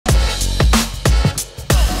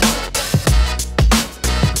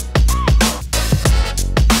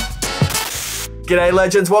G'day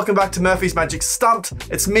legends, welcome back to Murphy's Magic Stumped.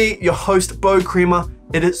 It's me, your host, Bo Creamer.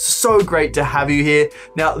 It is so great to have you here.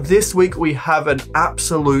 Now, this week we have an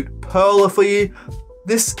absolute perler for you.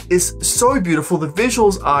 This is so beautiful. The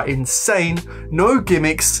visuals are insane. No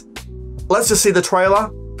gimmicks. Let's just see the trailer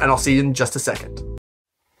and I'll see you in just a second.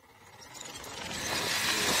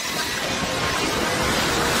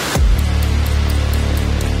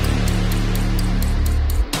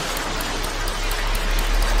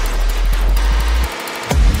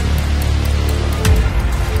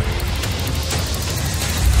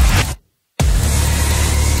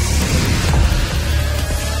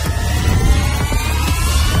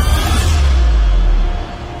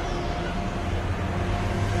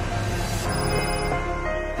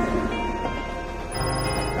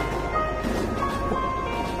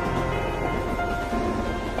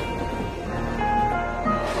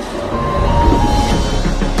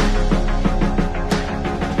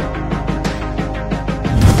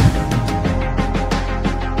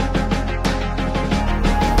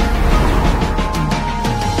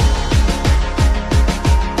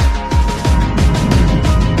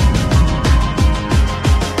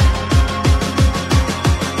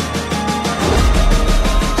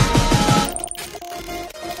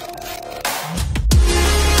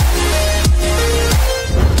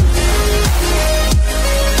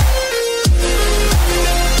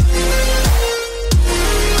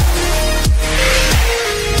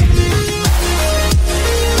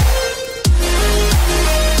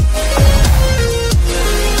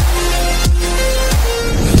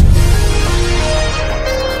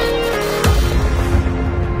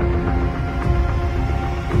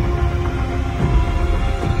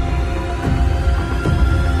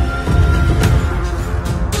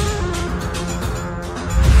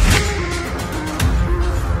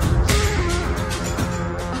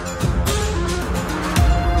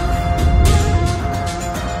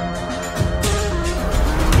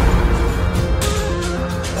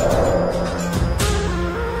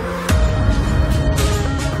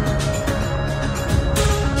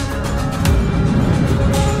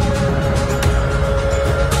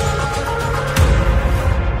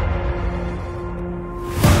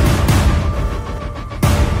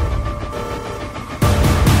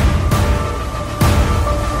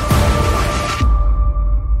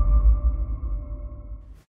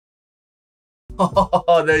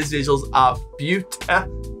 Oh, those visuals are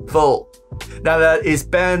beautiful. Now that is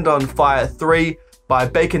BANDONFIRE 3 by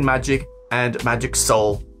Bacon Magic and Magic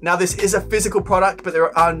Soul. Now this is a physical product, but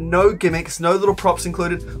there are no gimmicks, no little props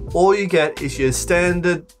included. All you get is your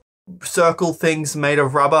standard circle things made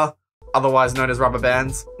of rubber, otherwise known as rubber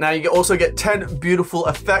bands. Now you also get 10 beautiful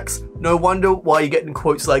effects. No wonder why you're getting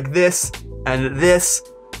quotes like this and this.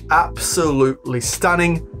 Absolutely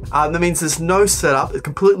stunning. That means there's no setup. It's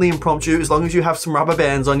completely impromptu as long as you have some rubber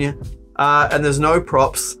bands on you. And there's no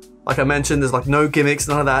props. Like I mentioned, there's like no gimmicks,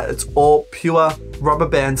 none of that. It's all pure rubber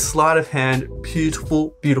band, sleight of hand,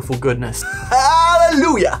 beautiful, beautiful goodness.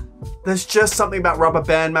 Hallelujah! There's just something about rubber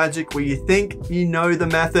band magic where you think you know the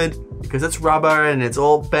method because it's rubber and it's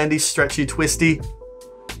all bendy, stretchy, twisty.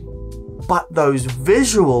 But those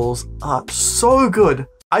visuals are so good.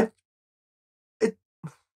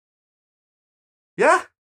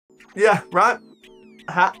 Yeah, right?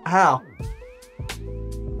 How?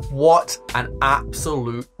 What an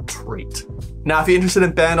absolute treat. Now, if you're interested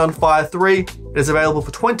in BANDONFIRE 3, it is available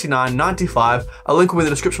for $29.95. A link will be in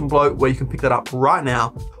the description below where you can pick that up right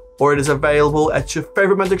now, or it is available at your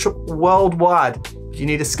favorite magic shop worldwide. You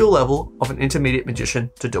need a skill level of an intermediate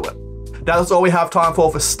magician to do it. Now, that's all we have time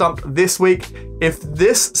for Stumped this week. If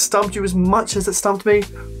this stumped you as much as it stumped me,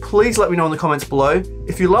 please let me know in the comments below.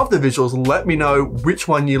 If you love the visuals, let me know which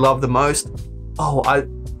one you love the most. Oh,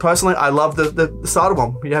 personally, I love the starter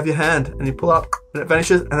one. You have your hand and you pull up and it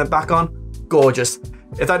vanishes and then back on. Gorgeous.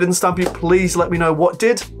 If that didn't stump you, please let me know what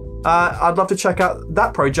did. I'd love to check out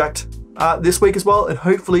that project this week as well and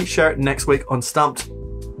hopefully share it next week on Stumped.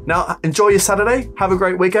 Now, enjoy your Saturday. Have a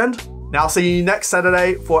great weekend. Now, I'll see you next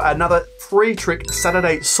Saturday for another free trick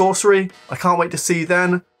Saturday sorcery. I can't wait to see you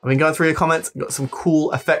then. I've been going through your comments and got some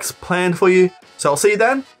cool effects planned for you. So I'll see you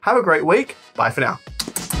then. Have a great week. Bye for now.